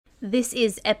This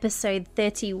is episode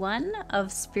 31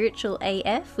 of Spiritual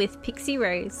AF with Pixie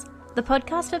Rose, the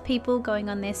podcast for people going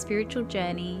on their spiritual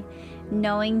journey,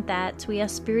 knowing that we are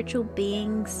spiritual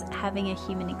beings having a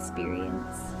human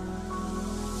experience.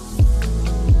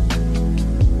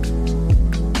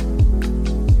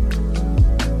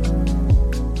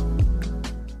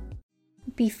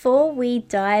 Before we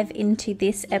dive into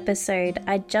this episode,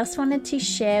 I just wanted to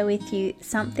share with you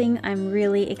something I'm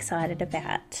really excited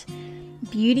about.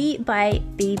 Beauty by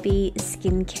BB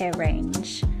skincare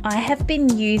range. I have been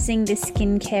using this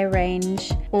skincare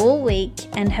range all week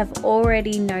and have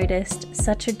already noticed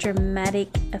such a dramatic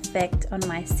effect on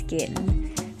my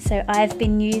skin. So I've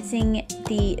been using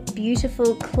the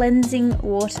beautiful cleansing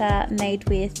water made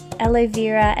with aloe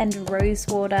vera and rose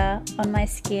water on my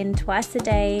skin twice a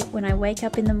day when I wake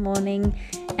up in the morning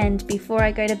and before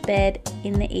I go to bed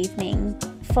in the evening,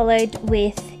 followed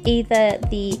with either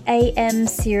the AM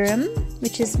serum,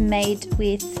 which is made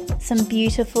with some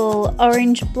beautiful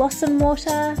orange blossom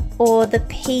water, or the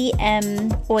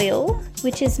PM oil,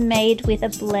 which is made with a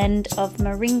blend of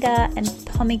moringa and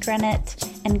pomegranate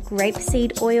and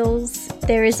grapeseed oils.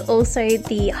 There is also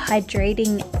the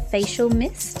hydrating facial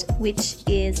mist, which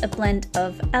is a blend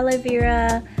of aloe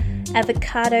vera,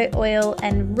 avocado oil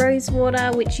and rose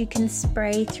water, which you can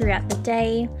spray throughout the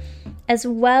day, as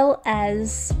well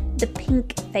as the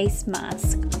pink face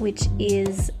mask, which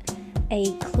is a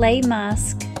clay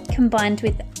mask combined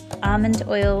with almond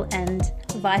oil and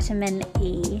vitamin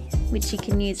E, which you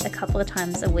can use a couple of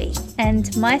times a week.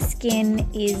 And my skin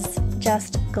is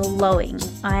just glowing.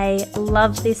 I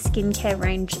love this skincare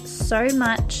range so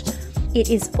much. It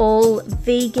is all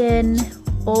vegan,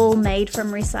 all made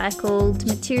from recycled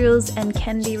materials and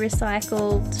can be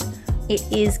recycled. It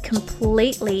is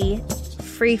completely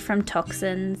free from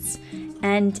toxins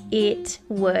and it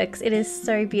works. It is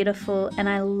so beautiful and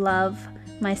I love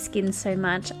my skin so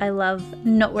much. I love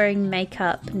not wearing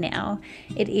makeup now.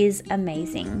 It is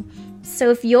amazing. So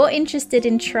if you're interested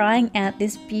in trying out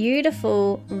this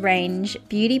beautiful range,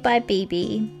 Beauty by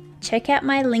BB, check out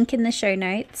my link in the show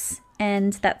notes,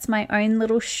 and that's my own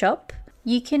little shop.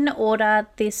 You can order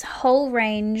this whole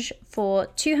range for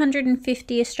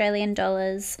 $250 Australian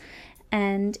dollars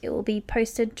and it will be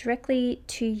posted directly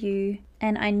to you,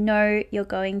 and I know you're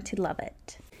going to love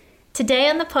it. Today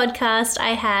on the podcast, I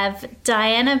have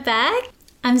Diana back.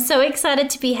 I'm so excited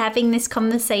to be having this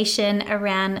conversation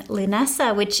around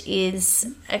Lunasa, which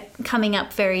is coming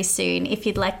up very soon. If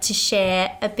you'd like to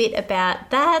share a bit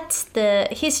about that, the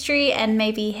history, and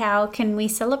maybe how can we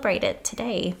celebrate it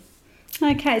today?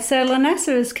 Okay, so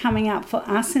Lunasa is coming up for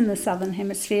us in the Southern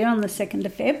Hemisphere on the 2nd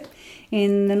of Feb.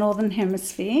 In the Northern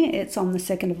Hemisphere, it's on the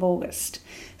 2nd of August.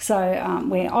 So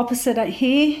we're opposite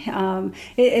here.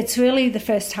 It's really the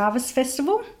first harvest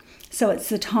festival. So it's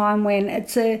the time when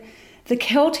the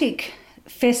Celtic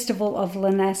festival of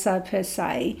Lunasa per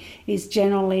se is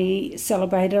generally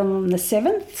celebrated on the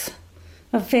 7th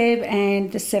of Feb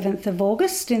and the 7th of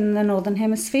August in the Northern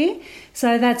Hemisphere.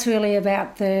 So that's really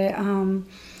about the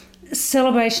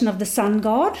celebration of the sun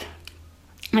god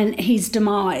and his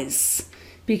demise,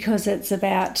 because it's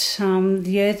about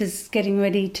the earth is getting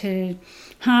ready to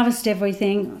harvest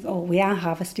everything, or we are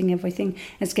harvesting everything,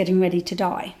 it's getting ready to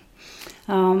die.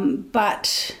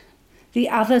 But the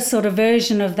other sort of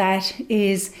version of that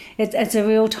is it's a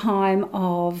real time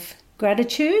of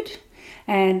gratitude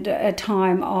and a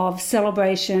time of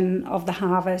celebration of the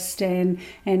harvest and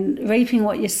reaping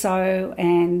what you sow,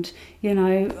 and, you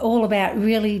know, all about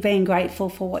really being grateful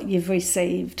for what you've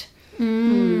received.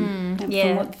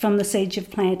 Yeah. From the seeds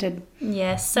you've planted.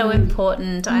 Yes, so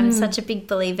important. I'm such a big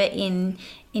believer in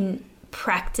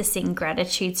practicing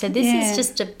gratitude. So this is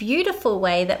just a beautiful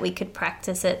way that we could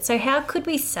practice it. So how could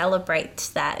we celebrate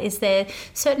that? Is there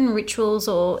certain rituals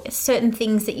or certain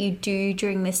things that you do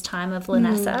during this time of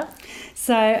Lunasa?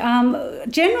 So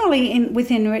generally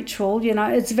within ritual, you know,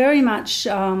 it's very much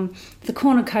the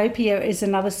cornucopia is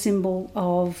another symbol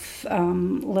of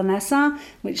Lunasa,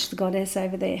 which the goddess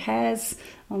over there has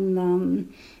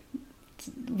on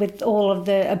with all of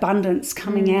the abundance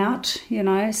coming out, you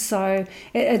know. So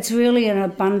it's really an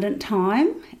abundant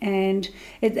time, and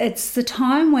it's the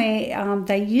time where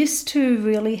they used to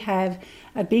really have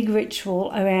a big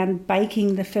ritual around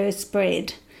baking the first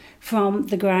bread from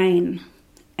the grain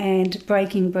and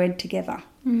breaking bread together.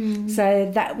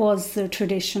 So that was the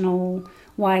traditional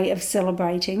way of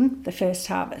celebrating the first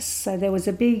harvest. So there was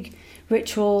a big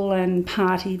ritual and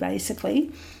party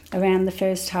basically around the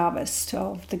first harvest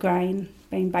of the grain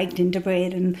being baked into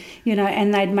bread, and, you know,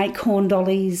 and they'd make corn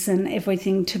dollies and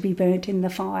everything to be burnt in the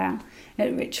fire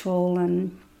at ritual,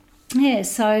 and Yeah,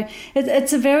 so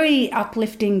it's a very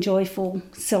uplifting, joyful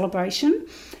celebration.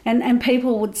 And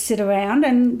people would sit around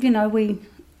and, we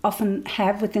often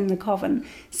have within the coven,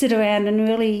 sit around and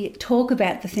really talk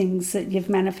about the things that you've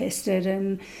manifested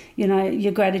and,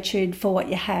 your gratitude for what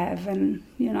you have and,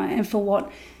 and for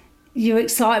what your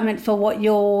excitement for what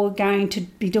you're going to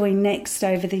be doing next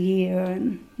over the year.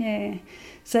 And, yeah.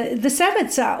 So the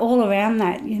Sabbats are all around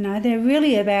that, they're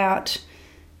really about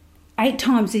 8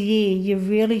 times a year you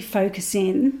really focus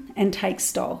in and take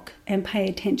stock and pay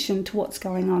attention to what's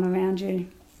going on around you.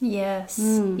 Yes.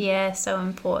 Yeah, so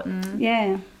important.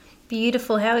 Yeah.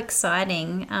 Beautiful. How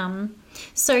exciting.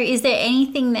 So is there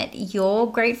anything that you're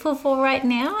grateful for right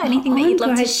now? Anything that you'd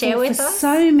love to share with us?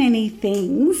 So many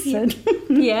things.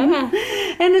 Yeah.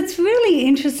 And it's really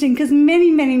interesting because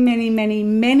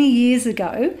many years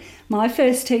ago, my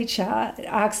first teacher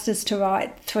asked us to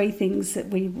write 3 things that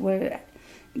we were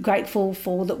grateful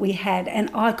for that we had, and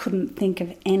I couldn't think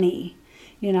of any.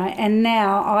 And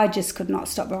now I just could not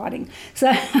stop writing.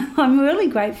 So I'm really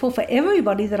grateful for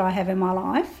everybody that I have in my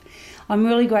life. I'm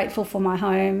really grateful for my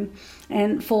home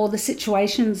and for the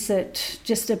situations that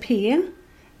just appear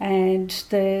and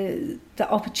the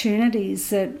opportunities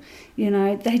that,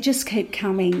 they just keep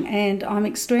coming. And I'm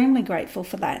extremely grateful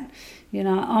for that.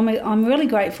 I'm really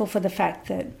grateful for the fact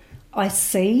that I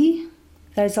see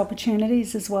those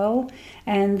opportunities as well,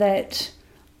 and that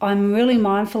I'm really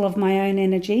mindful of my own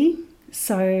energy.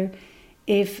 So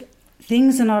if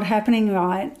things are not happening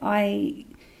right,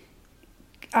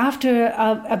 after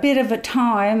a bit of a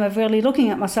time of really looking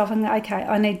at myself and okay,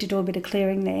 I need to do a bit of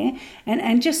clearing there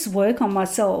and just work on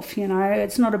myself.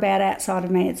 It's not about outside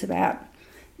of me, it's about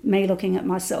me looking at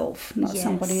myself, not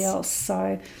somebody else.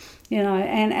 So,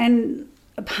 and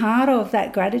a part of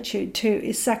that gratitude too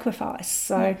is sacrifice.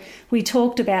 So we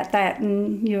talked about that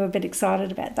and you were a bit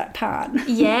excited about that part.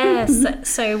 Yes.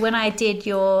 So when I did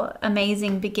your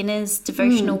amazing beginner's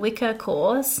devotional Wicca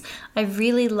course, I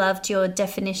really loved your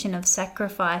definition of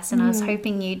sacrifice, and I was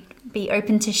hoping you'd be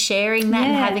open to sharing that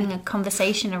and having a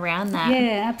conversation around that.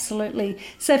 Yeah, absolutely.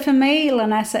 So for me,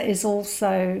 Lanasa is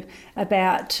also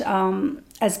about,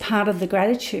 as part of the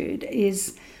gratitude,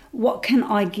 is what can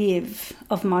I give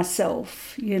of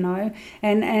myself,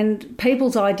 and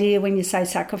people's idea when you say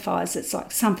sacrifice, it's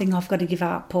like something I've got to give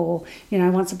up, or,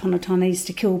 once upon a time I used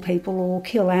to kill people or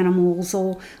kill animals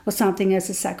or something as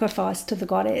a sacrifice to the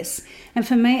goddess. And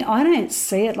for me, I don't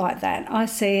see it like that. I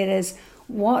see it as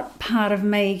what part of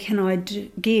me can I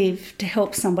give to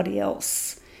help somebody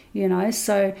else,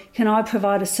 so can I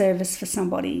provide a service for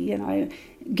somebody,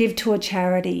 give to a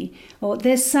charity, or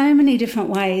there's so many different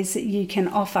ways that you can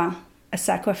offer a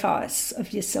sacrifice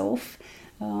of yourself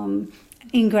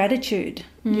in gratitude,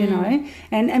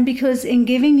 and because in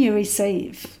giving you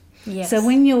receive. Yes. So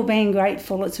when you're being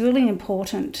grateful, it's really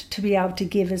important to be able to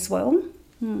give as well.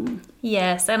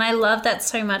 Yes, and I love that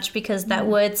so much because that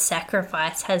word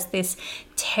sacrifice has this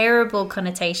terrible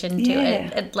connotation to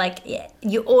it.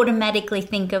 You automatically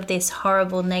think of this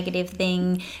horrible negative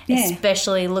thing,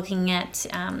 especially looking at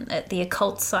the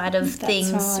occult side of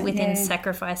things within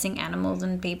sacrificing animals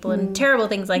and people and terrible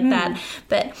things like that.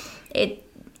 But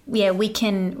we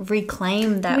can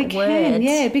reclaim that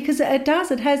word. Because it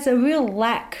does. It has a real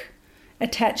lack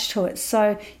attached to it.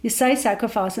 So you say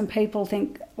sacrifice and people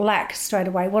think lack straight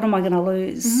away. What am I going to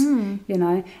lose? And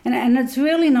it's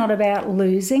really not about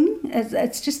losing.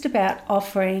 It's just about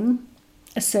offering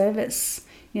a service,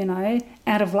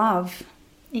 out of love.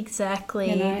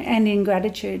 Exactly. And in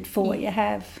gratitude for what you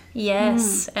have.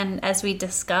 Yes. And as we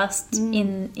discussed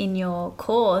in your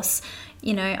course,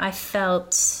 I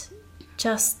felt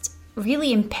just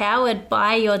really empowered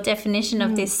by your definition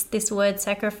of this word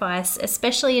sacrifice,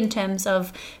 especially in terms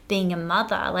of being a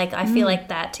mother. Like, I feel like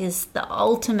that is the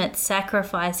ultimate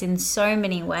sacrifice in so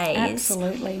many ways.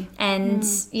 Absolutely. And,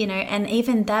 and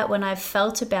even that, when I've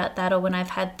felt about that, or when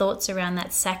I've had thoughts around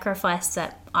that sacrifice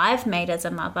that I've made as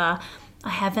a mother, I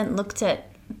haven't looked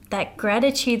at that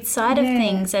gratitude side of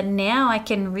things. And now I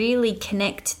can really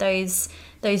connect those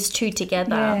two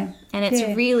together, and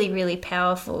it's really, really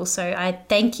powerful. So I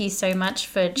thank you so much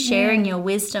for sharing your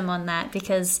wisdom on that,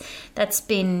 because that's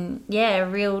been a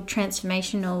real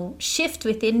transformational shift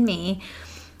within me.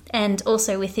 And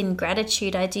also within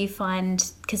gratitude, I do find,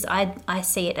 because I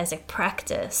see it as a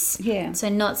practice, so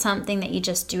not something that you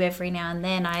just do every now and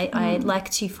then. I like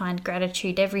to find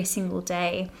gratitude every single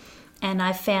day, and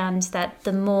I found that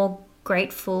the more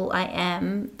grateful I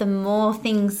am, the more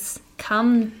things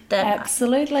come that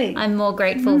absolutely I'm more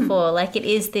grateful for. Like, it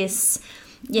is this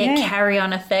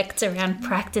carry-on effects around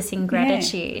practicing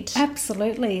gratitude. Yeah,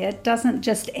 absolutely. It doesn't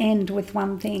just end with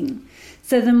one thing.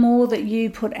 So the more that you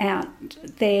put out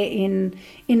there in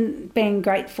being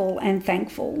grateful and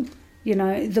thankful, you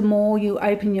know, the more you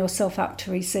open yourself up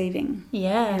to receiving.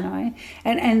 Yeah. You know,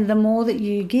 and the more that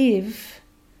you give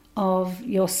of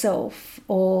yourself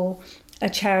or a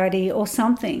charity or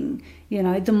something, you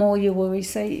know, the more you will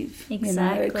receive. Exactly. You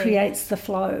know, it creates the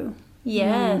flow.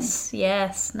 Yes,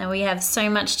 yes. Now we have so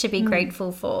much to be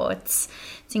grateful for. It's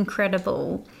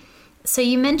incredible. So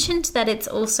you mentioned that it's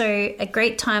also a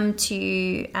great time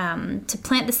to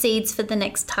plant the seeds for the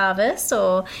next harvest,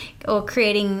 or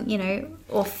creating, you know,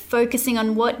 or focusing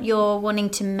on what you're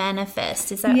wanting to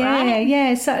manifest. Is that right?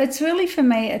 Yeah. So it's really for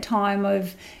me a time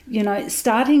of, you know,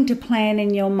 starting to plan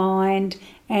in your mind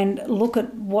and look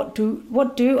at what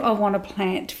do I want to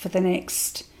plant for the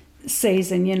next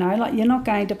season. You know, like you're not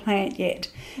going to plant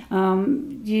yet.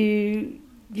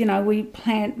 You know, we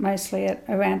plant mostly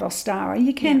around Ostara.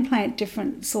 You can plant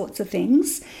different sorts of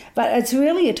things, but it's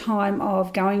really a time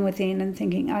of going within and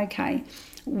thinking, okay,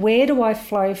 where do I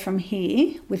flow from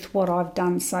here with what I've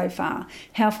done so far?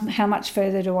 How much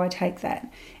further do I take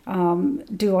that?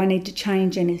 Do I need to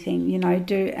change anything? You know,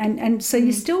 and so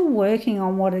you're still working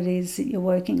on what it is that you're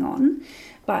working on,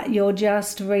 but you're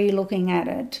just re-looking at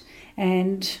it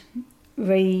and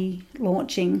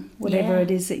relaunching whatever it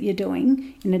is that you're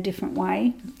doing in a different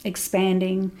way,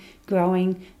 expanding,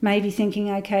 growing, maybe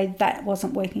thinking, okay, that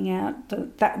wasn't working out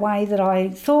that way that I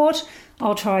thought,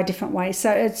 I'll try a different way.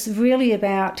 So it's really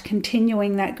about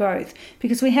continuing that growth,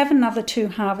 because we have another 2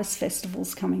 harvest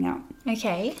festivals coming up.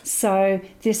 Okay. So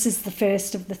this is the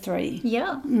first of the 3.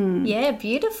 Yeah. Yeah,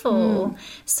 beautiful.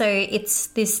 So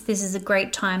this is a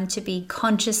great time to be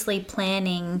consciously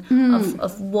planning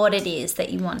of what it is that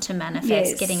you want to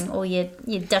manifest, getting all your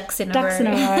ducks in a row. Ducks in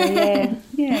a row,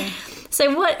 yeah.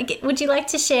 So what would you like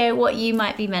to share what you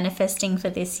might be manifesting for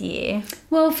this year?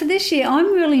 Well, for this year,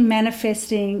 I'm really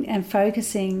manifesting and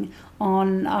focusing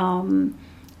on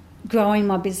growing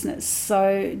my business.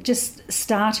 So just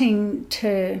starting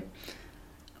to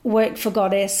work for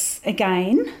Goddess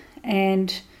again.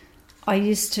 And I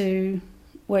used to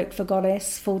work for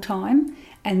Goddess full time.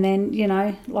 And then, you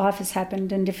know, life has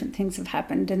happened and different things have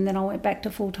happened, and then I went back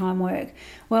to full-time work.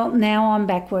 Well, now I'm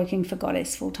back working for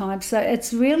Goddess full-time. So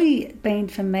it's really been,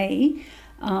 for me,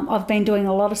 I've been doing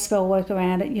a lot of spell work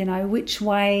around it, you know, which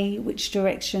way, which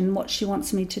direction, what she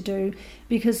wants me to do,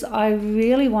 because I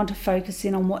really want to focus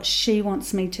in on what she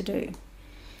wants me to do.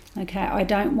 Okay, I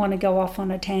don't want to go off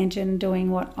on a tangent doing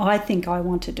what I think I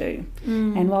want to do.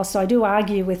 And whilst I do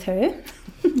argue with her,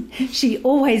 she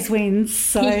always wins.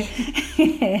 So,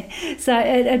 so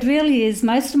it really is.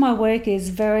 Most of my work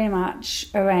is very much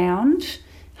around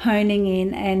honing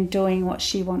in and doing what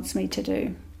she wants me to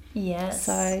do. Yes.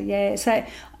 So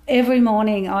every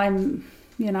morning I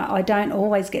don't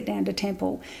always get down to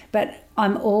temple, but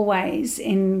I'm always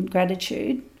in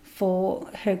gratitude for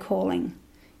her calling,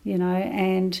 you know,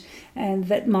 and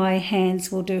that my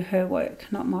hands will do her work,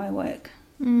 not my work.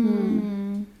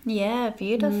 Yeah,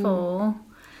 beautiful.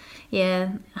 Yeah,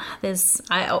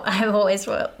 I always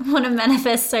want to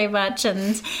manifest so much,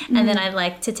 and then I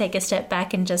like to take a step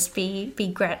back and just be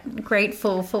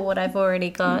grateful for what I've already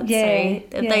got.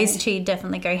 Those two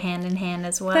definitely go hand in hand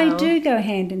as well. They do go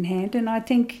hand in hand, and I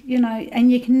think, you know, and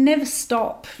you can never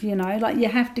stop, you know, like you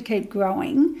have to keep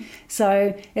growing.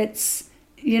 So it's,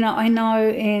 you know, I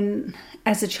know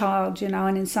as a child, you know,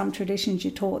 and in some traditions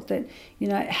you're taught that, you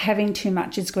know, having too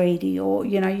much is greedy, or,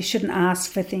 you know, you shouldn't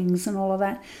ask for things and all of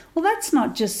that. Well, that's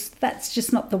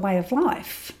just not the way of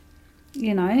life.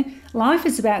 You know, life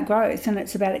is about growth and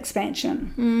it's about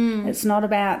expansion. It's not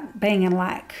about being in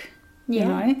lack, you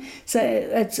know. So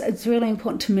it's really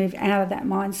important to move out of that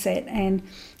mindset and,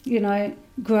 you know,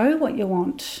 grow what you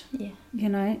want. Yeah. You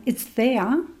know, it's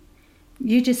there.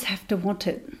 You just have to want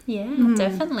it. Yeah,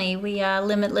 definitely. We are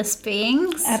limitless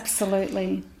beings.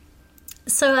 Absolutely.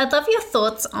 So I'd love your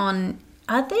thoughts on,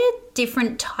 are there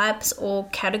different types or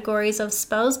categories of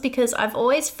spells? Because I've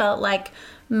always felt like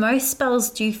most spells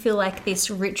do feel like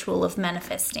this ritual of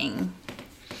manifesting.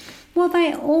 Well,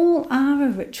 they all are a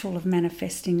ritual of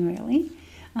manifesting, really.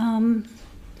 And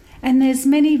there's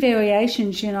many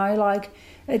variations, you know, like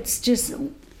it's just,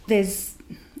 there's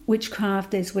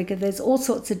witchcraft, there's Wicca, there's all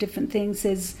sorts of different things.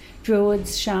 There's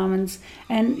druids, shamans,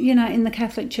 and, you know, in the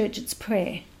Catholic Church it's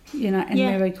prayer, you know, and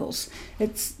miracles.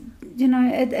 It's, you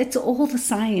know, it's all the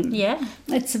same. Yeah.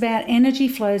 It's about energy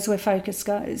flows where focus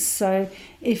goes. So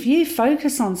if you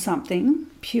focus on something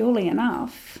purely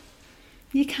enough,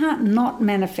 you can't not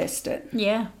manifest it.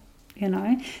 Yeah. You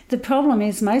know, the problem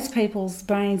is most people's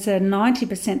brains are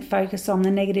 90% focused on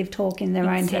the negative talk in their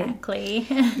own head. Exactly.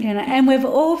 You know, and we've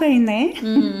all been there.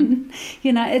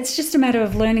 You know, it's just a matter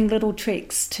of learning little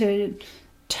tricks to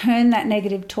turn that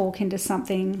negative talk into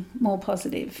something more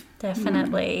positive.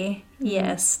 Definitely.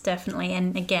 Yes, definitely.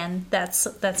 And again,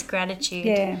 that's gratitude.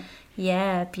 Yeah.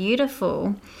 Yeah,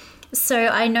 beautiful. So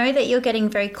I know that you're getting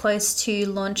very close to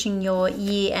launching your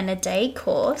Year and a Day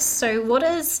course. So what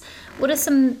are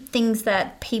some things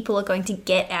that people are going to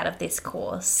get out of this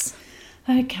course?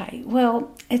 Okay,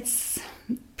 well, it's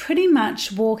pretty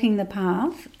much walking the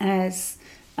path as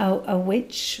a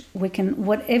witch, Wiccan,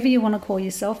 whatever you want to call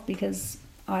yourself, because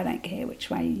I don't care which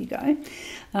way you go.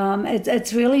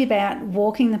 It's really about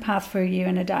walking the path for a year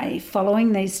and a day,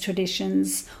 following these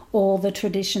traditions or the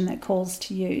tradition that calls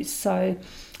to you. So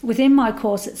within my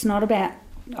course, it's not about,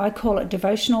 I call it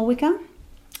devotional Wicca,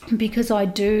 because I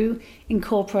do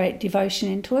incorporate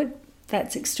devotion into it.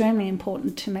 That's extremely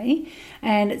important to me,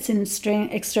 and it's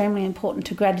extremely important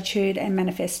to gratitude and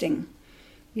manifesting.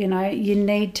 You know, you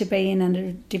need to be in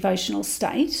a devotional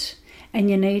state, and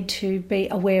you need to be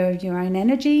aware of your own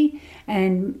energy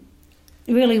and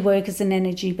really work as an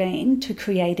energy being to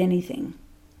create anything,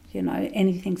 you know,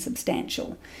 anything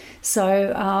substantial.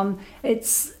 So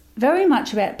it's very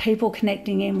much about people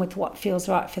connecting in with what feels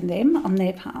right for them on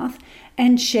their path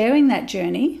and sharing that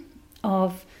journey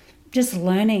of just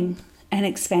learning and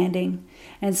expanding.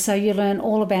 And so you learn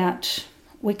all about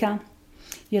Wicca,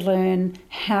 you learn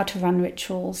how to run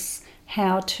rituals,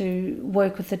 how to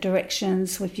work with the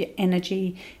directions, with your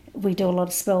energy. We do a lot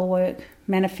of spell work,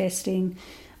 manifesting,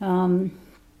 all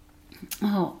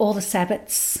the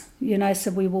Sabbats, you know,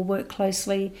 so we will work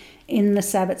closely in the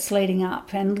Sabbats leading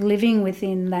up and living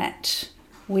within that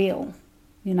wheel,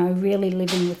 you know, really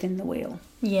living within the wheel.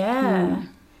 Yeah.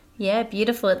 Yeah,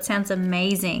 beautiful. It sounds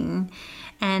amazing.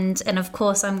 And of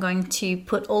course, I'm going to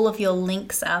put all of your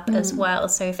links up as well.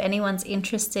 So if anyone's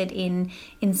interested in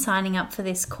signing up for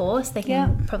this course, they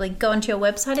can probably go onto your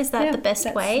website. Is that the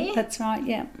best way? That's right,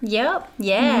 yeah. Yep,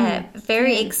 yeah.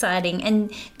 Very exciting.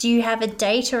 And do you have a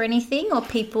date or anything, or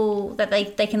people that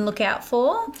they can look out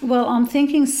for? Well, I'm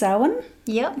thinking Samhain.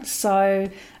 Yep. So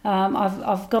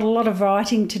I've got a lot of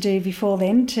writing to do before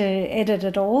then to edit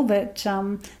it all, but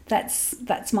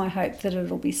that's my hope, that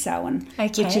it'll be Samhain,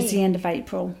 which is the end of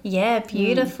April. Yeah,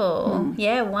 beautiful.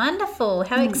 Yeah, wonderful.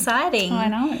 How exciting. I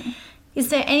know. Is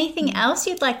there anything else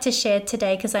you'd like to share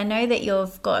today? Because I know that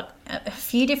you've got a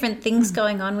few different things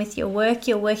going on with your work.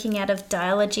 You're working out of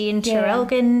Dialogy in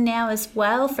Traralgon now as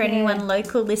well, for anyone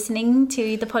local listening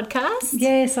to the podcast.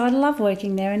 Yes, I love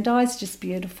working there, and Di's just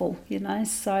beautiful, you know.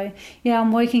 So, yeah,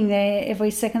 I'm working there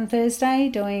every second Thursday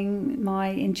doing my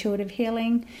intuitive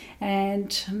healing,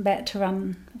 and I'm about to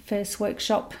run first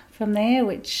workshop from there,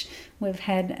 which we've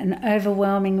had an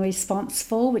overwhelming response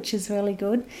for, which is really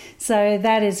good. So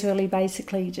that is really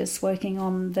basically just working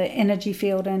on the energy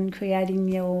field and creating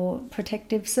your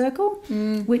protective circle,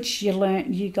 which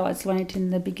you guys learnt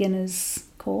in the beginners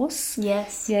course.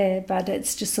 Yes. Yeah, but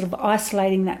it's just sort of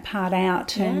isolating that part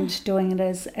out and doing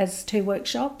it as two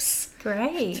workshops.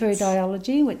 Great. Through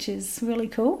Dialogy, which is really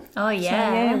cool. Oh, yeah.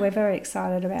 So, yeah, we're very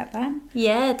excited about that.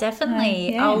 Yeah,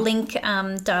 definitely. I'll link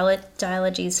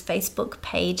Dialogy's Facebook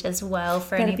page as well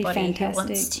for anybody who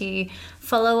wants to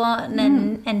follow on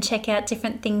and check out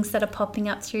different things that are popping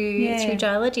up through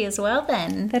Dialogy as well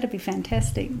then. That'd be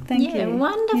fantastic. Thank you. Yeah,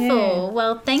 wonderful. Yeah.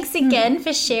 Well, thanks again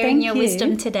for sharing your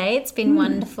wisdom today. It's been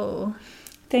wonderful.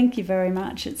 Thank you very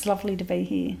much. It's lovely to be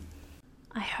here.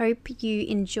 I hope you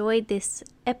enjoyed this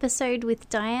episode with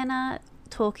Diana,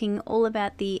 talking all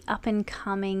about the up and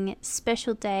coming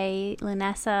special day,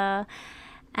 Lunasa,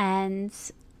 and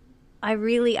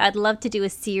I'd love to do a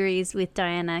series with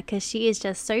Diana because she is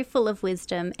just so full of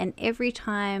wisdom, and every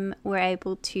time we're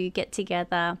able to get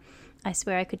together, I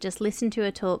swear I could just listen to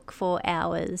her talk for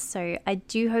hours. So I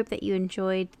do hope that you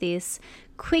enjoyed this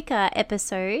quicker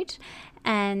episode,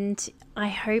 and I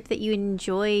hope that you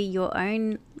enjoy your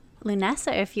own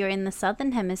Lunasa if you're in the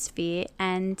Southern Hemisphere,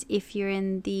 and if you're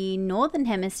in the Northern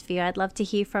Hemisphere, I'd love to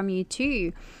hear from you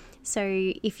too. So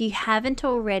if you haven't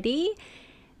already,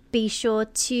 be sure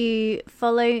to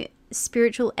follow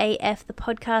Spiritual AF, the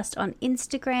podcast, on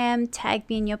Instagram. Tag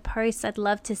me in your posts. I'd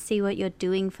love to see what you're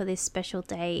doing for this special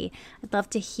day. I'd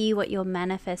love to hear what you're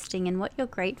manifesting and what you're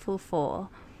grateful for.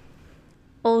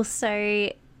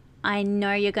 Also, I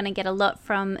know you're going to get a lot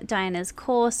from Diana's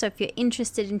course, so if you're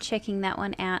interested in checking that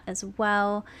one out as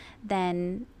well,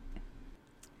 then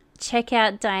check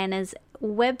out Diana's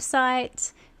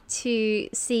website to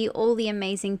see all the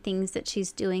amazing things that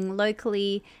she's doing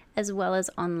locally as well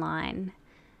as online.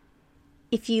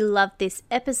 If you love this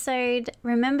episode,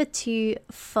 remember to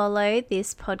follow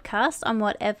this podcast on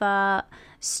whatever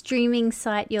streaming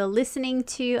site you're listening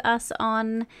to us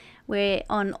on. We're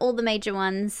on all the major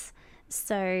ones,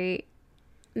 so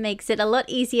makes it a lot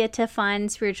easier to find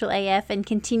Spiritual AF and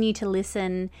continue to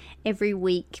listen every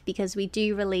week, because we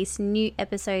do release new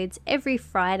episodes every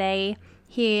Friday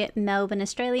here, Melbourne,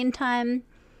 Australian time.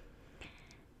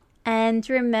 And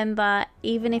remember,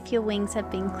 even if your wings have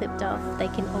been clipped off, they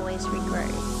can always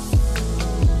regrow.